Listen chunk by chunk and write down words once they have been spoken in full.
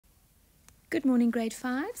Good morning, grade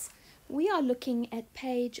 5s. We are looking at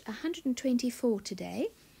page 124 today,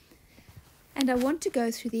 and I want to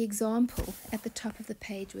go through the example at the top of the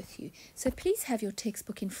page with you. So please have your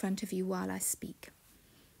textbook in front of you while I speak.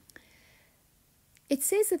 It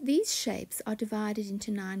says that these shapes are divided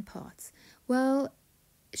into 9 parts. Well,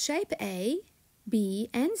 shape A, B,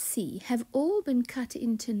 and C have all been cut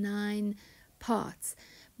into 9 parts,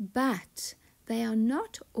 but they are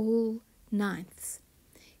not all ninths.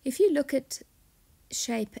 If you look at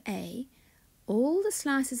shape A, all the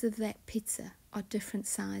slices of that pizza are different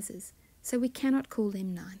sizes, so we cannot call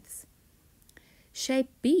them ninths. Shape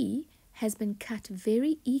B has been cut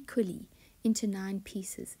very equally into 9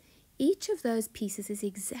 pieces. Each of those pieces is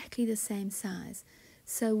exactly the same size,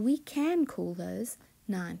 so we can call those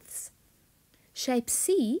ninths. Shape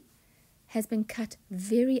C has been cut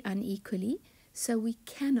very unequally, so we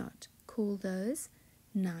cannot call those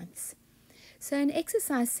ninths. So in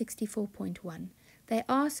exercise 64.1, they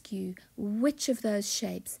ask you which of those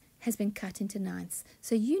shapes has been cut into ninths.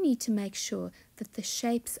 So you need to make sure that the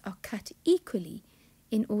shapes are cut equally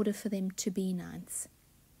in order for them to be ninths.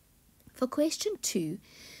 For question 2,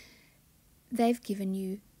 they've given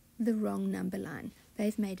you the wrong number line.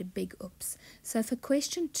 They've made a big oops. So for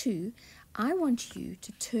question 2, I want you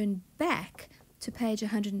to turn back to page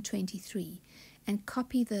 123 and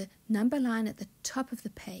copy the number line at the top of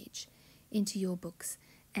the page into your books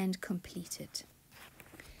and complete it.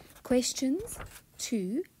 Questions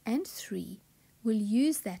 2 and 3 will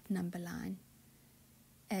use that number line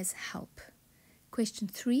as help. Question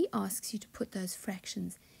 3 asks you to put those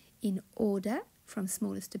fractions in order from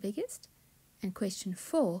smallest to biggest, and question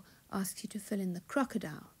 4 asks you to fill in the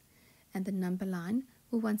crocodile, and the number line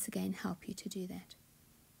will once again help you to do that.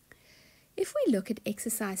 If we look at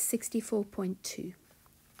exercise 64.2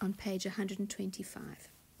 on page 125,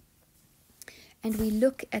 and we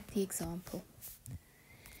look at the example.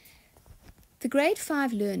 The grade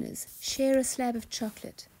 5 learners share a slab of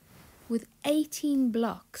chocolate with 18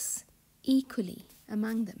 blocks equally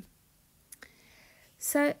among them.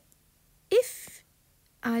 So if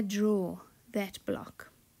I draw that block,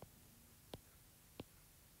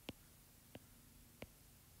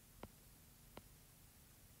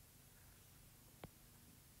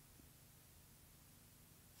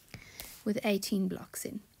 with 18 blocks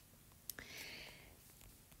in,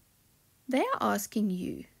 they are asking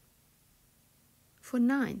you for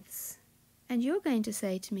ninths, and you're going to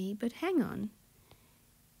say to me, but hang on,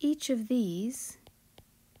 each of these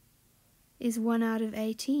is 1 out of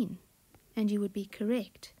 18, and you would be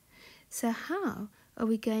correct. So how are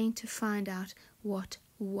we going to find out what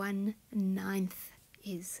 1/9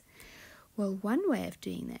 is? Well, one way of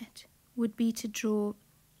doing that would be to draw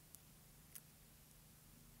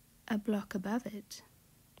a block above it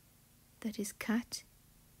that is cut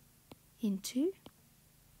into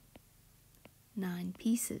 9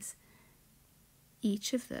 pieces.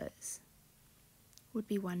 Each of those would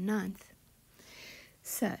be 1/9.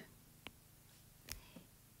 So,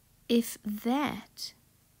 if that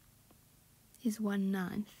is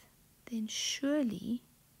 1/9, then surely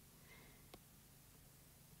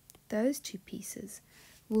those 2 pieces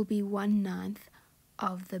will be 1/9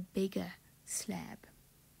 of the bigger slab.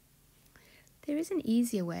 There is an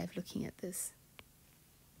easier way of looking at this.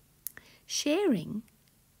 Sharing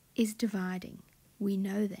is dividing. We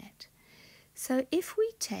know that. So if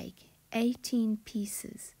we take 18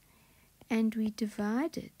 pieces and we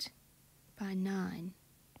divide it by 9,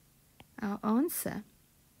 our answer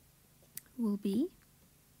will be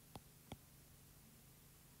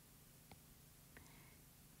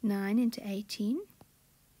 9 into 18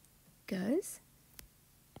 goes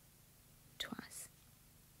twice.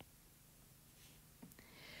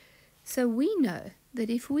 So we know that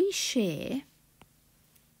if we share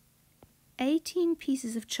 18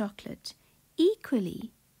 pieces of chocolate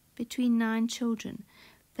equally between 9 children,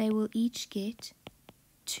 they will each get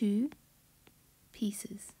 2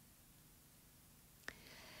 pieces.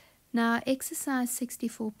 Now, exercise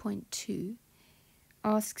 64.2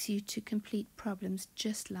 asks you to complete problems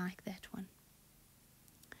just like that one.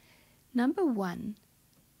 Number 1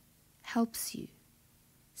 helps you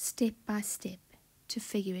step by step to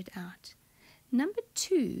figure it out. Number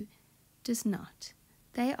 2 does not.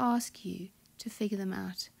 They ask you to figure them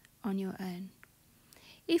out on your own.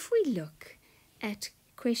 If we look at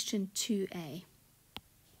question 2a,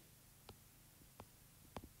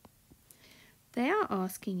 they are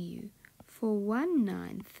asking you for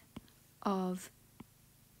 1/9 of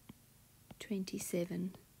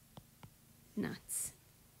 27 nuts.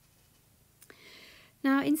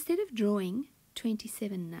 Now, instead of drawing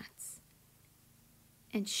 27 nuts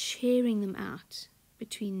and sharing them out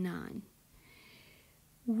between 9,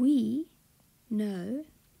 we know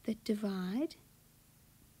that divide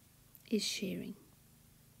is sharing.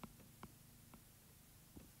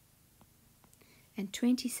 And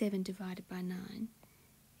 27 divided by 9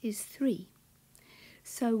 is 3.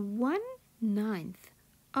 So 1/9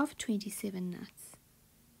 of 27 nuts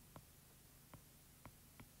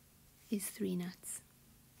is 3 nuts.